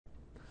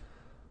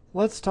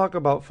Let's talk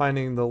about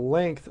finding the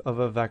length of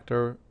a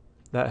vector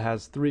that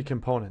has three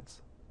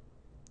components.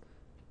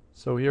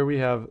 So here we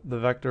have the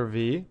vector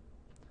v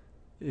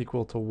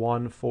equal to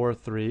 1, 4,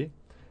 3,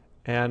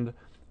 and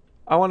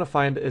I want to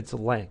find its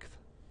length.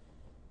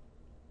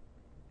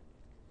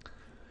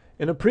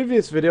 In a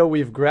previous video,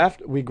 we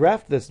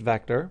graphed this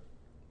vector,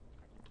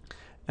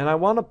 and I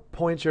want to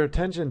point your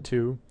attention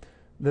to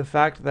the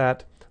fact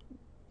that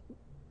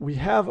we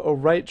have a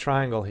right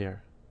triangle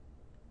here.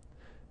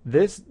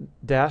 This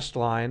dashed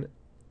line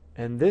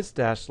and this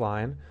dashed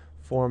line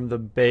form the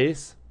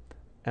base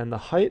and the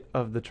height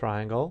of the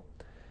triangle,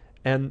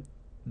 and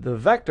the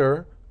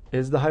vector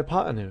is the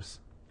hypotenuse.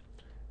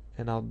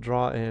 And I'll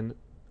draw in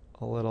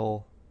a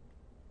little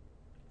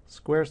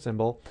square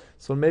symbol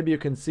so maybe you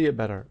can see it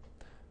better.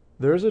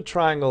 There's a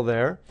triangle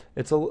there.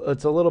 It's a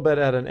little bit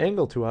at an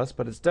angle to us,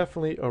 but it's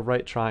definitely a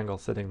right triangle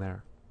sitting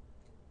there.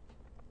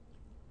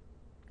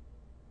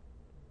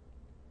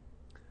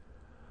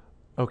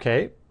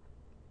 Okay,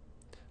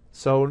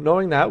 so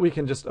knowing that, we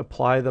can just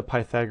apply the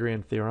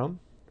Pythagorean theorem.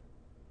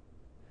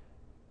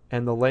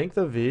 And the length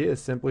of v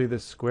is simply the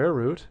square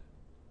root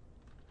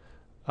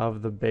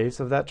of the base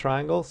of that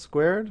triangle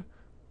squared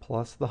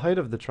plus the height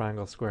of the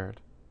triangle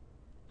squared.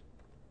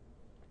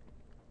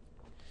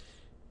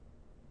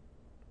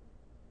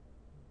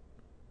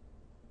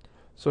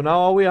 So now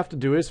all we have to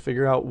do is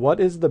figure out what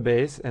is the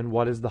base and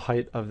what is the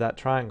height of that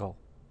triangle.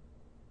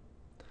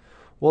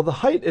 Well, the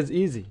height is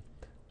easy.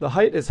 The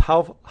height is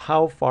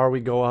how far we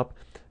go up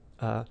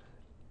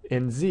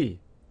in z.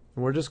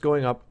 And we're just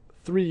going up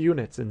 3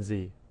 units in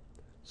z.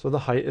 So the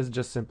height is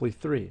just simply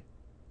 3.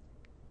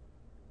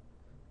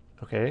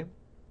 Okay,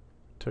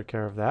 took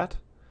care of that.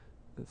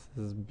 This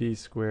is b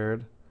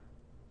squared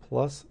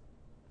plus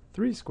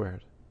 3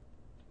 squared.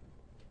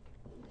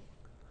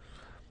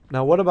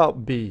 Now what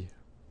about b?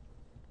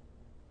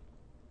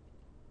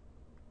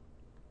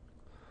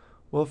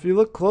 Well, if you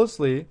look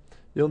closely,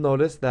 you'll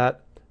notice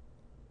that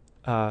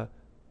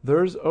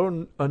there's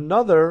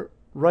another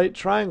right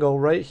triangle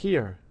right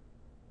here.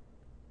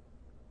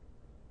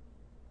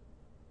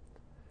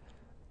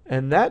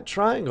 And that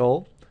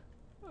triangle,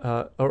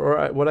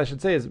 or what I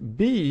should say is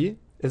B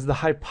is the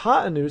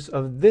hypotenuse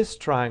of this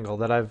triangle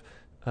that I've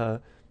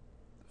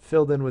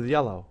filled in with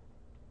yellow.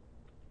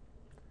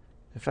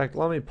 In fact,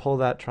 let me pull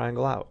that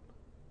triangle out.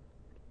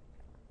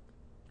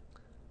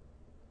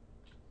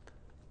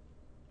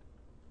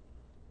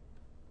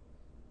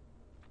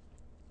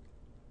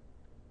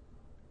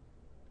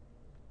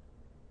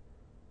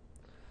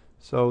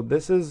 So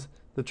this is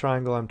the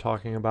triangle I'm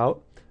talking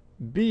about.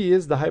 B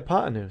is the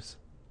hypotenuse.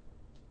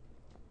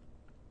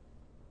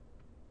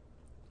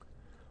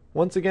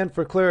 Once again,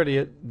 for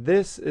clarity,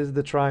 this is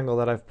the triangle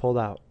that I've pulled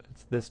out.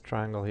 It's this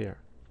triangle here.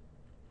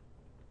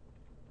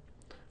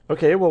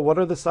 Okay, well, what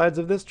are the sides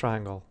of this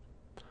triangle?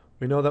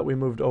 We know that we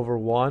moved over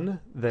 1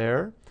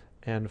 there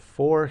and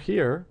 4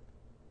 here.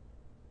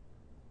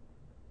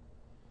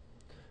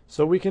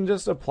 So we can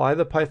just apply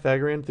the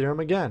Pythagorean theorem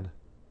again.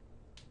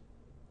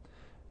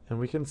 And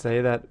we can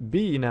say that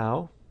b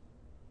now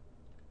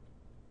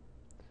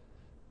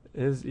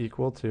is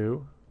equal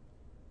to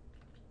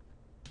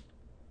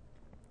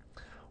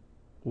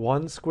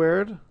 1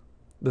 squared,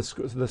 the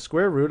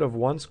square root of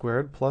 1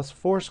 squared plus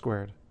 4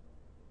 squared.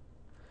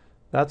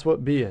 That's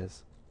what b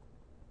is.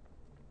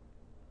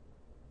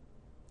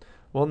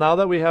 Well, now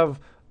that we have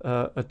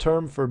a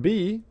term for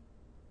b,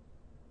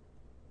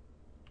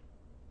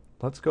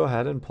 let's go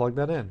ahead and plug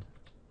that in.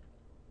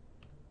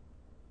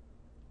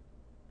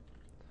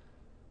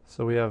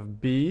 So we have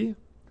b,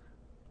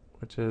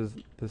 which is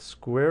the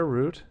square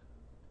root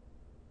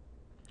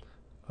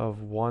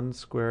of 1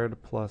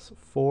 squared plus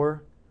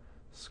 4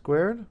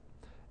 squared.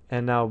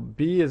 And now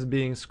b is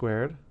being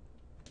squared.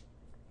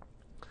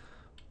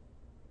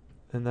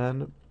 And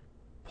then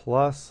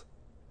plus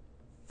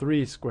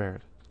 3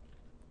 squared.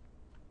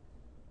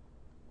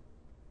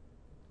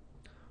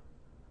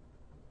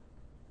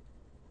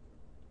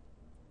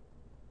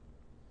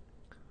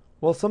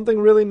 Well, something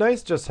really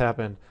nice just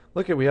happened.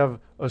 Look, we have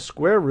a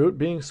square root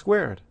being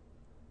squared.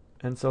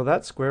 And so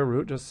that square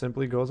root just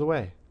simply goes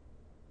away.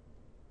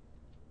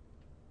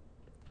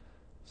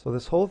 So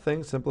this whole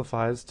thing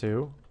simplifies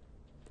to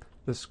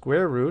the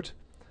square root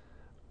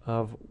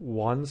of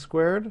 1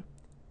 squared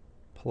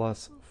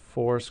plus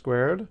 4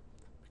 squared,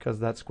 because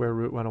that square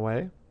root went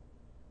away,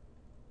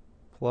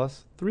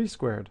 plus 3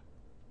 squared.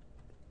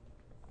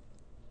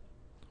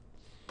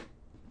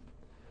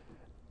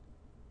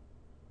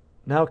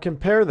 Now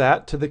compare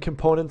that to the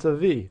components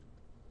of v.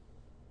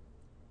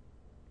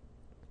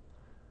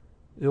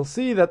 You'll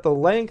see that the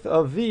length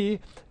of v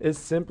is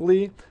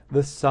simply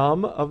the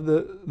sum of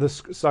the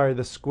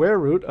square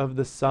root of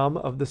the sum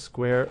of the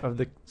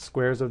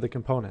squares of the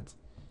components.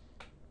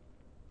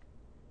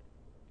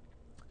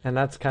 And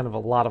that's kind of a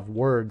lot of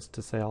words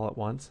to say all at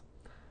once.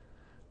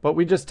 But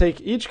we just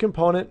take each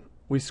component,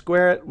 we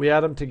square it, we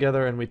add them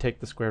together, and we take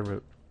the square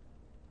root.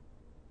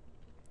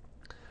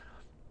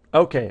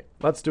 Okay,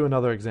 let's do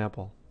another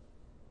example.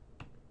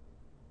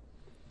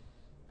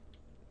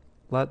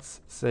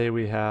 Let's say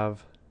we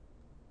have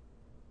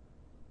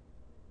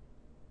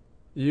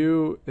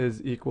u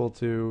is equal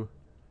to,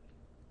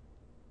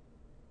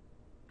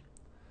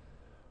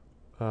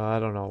 I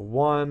don't know,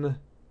 1,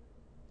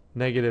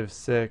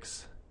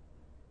 -6,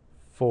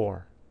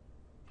 4.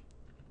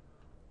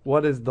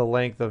 What is the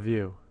length of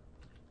u?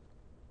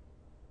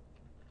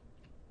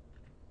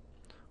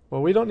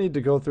 Well, we don't need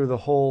to go through the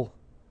whole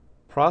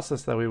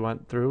process that we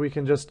went through. We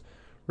can just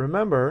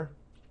remember,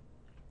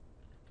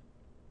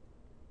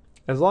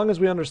 as long as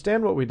we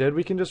understand what we did,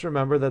 we can just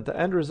remember that the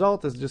end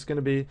result is just going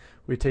to be,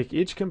 we take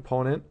each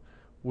component,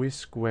 we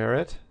square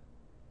it,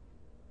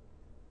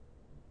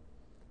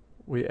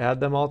 we add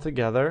them all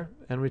together,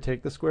 and we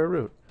take the square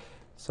root.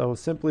 So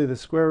simply the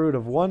square root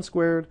of 1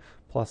 squared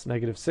plus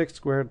 -6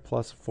 squared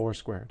plus 4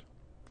 squared.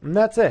 And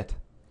that's it.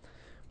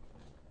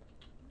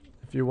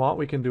 If you want,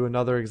 we can do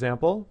another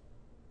example.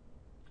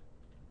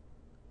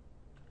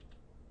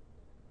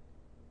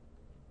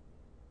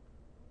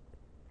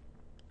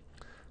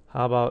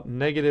 How about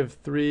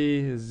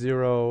 -3,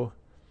 0,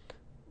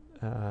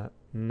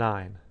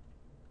 9?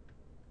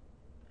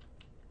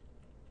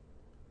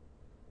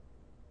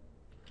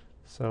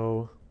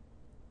 So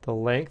the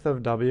length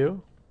of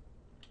w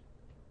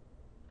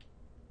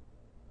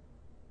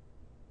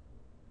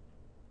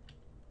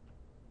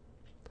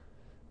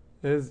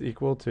is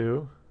equal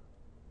to,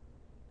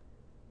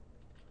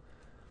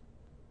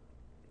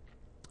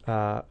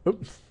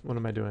 oops, what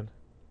am I doing?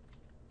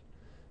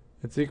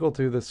 It's equal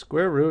to the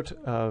square root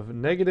of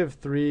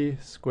 -3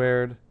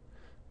 squared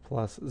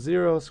plus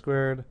 0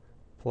 squared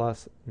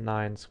plus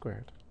 9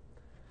 squared.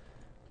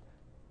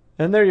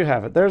 And there you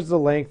have it. There's the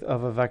length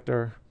of a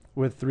vector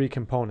with 3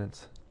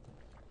 components.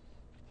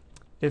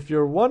 If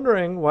you're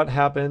wondering what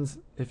happens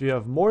if you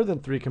have more than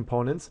 3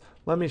 components,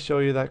 let me show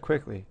you that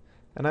quickly.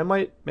 And I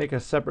might make a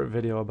separate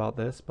video about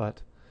this,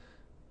 but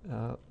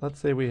let's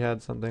say we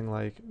had something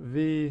like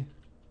v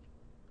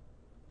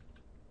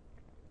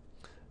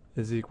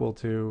is equal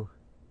to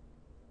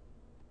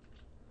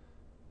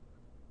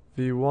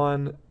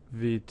v1,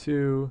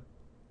 v2,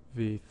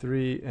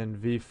 v3, and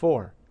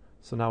v4.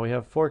 So now we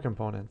have 4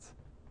 components.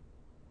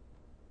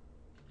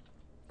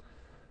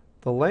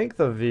 The length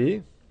of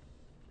v,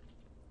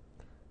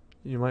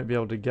 you might be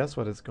able to guess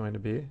what it's going to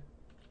be.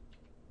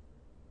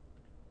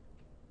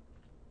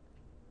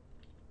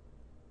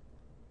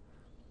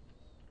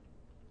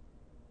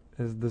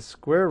 Is the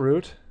square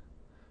root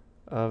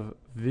of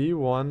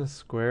v1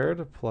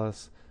 squared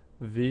plus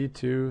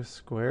v2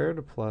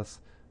 squared plus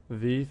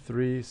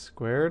v3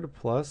 squared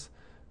plus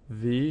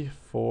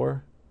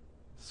v4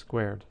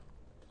 squared.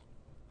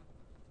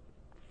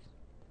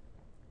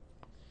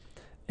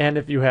 And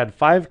if you had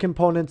 5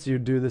 components,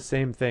 you'd do the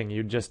same thing.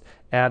 You'd just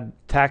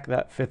tack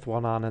that 5th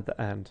one on at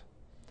the end.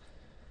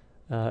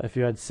 If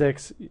you had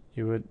 6,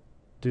 you would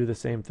do the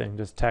same thing,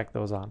 just tack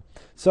those on.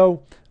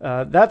 So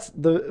that's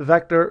the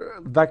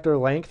vector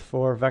length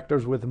for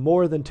vectors with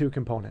more than 2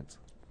 components.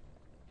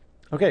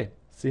 Okay,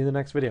 see you in the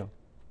next video.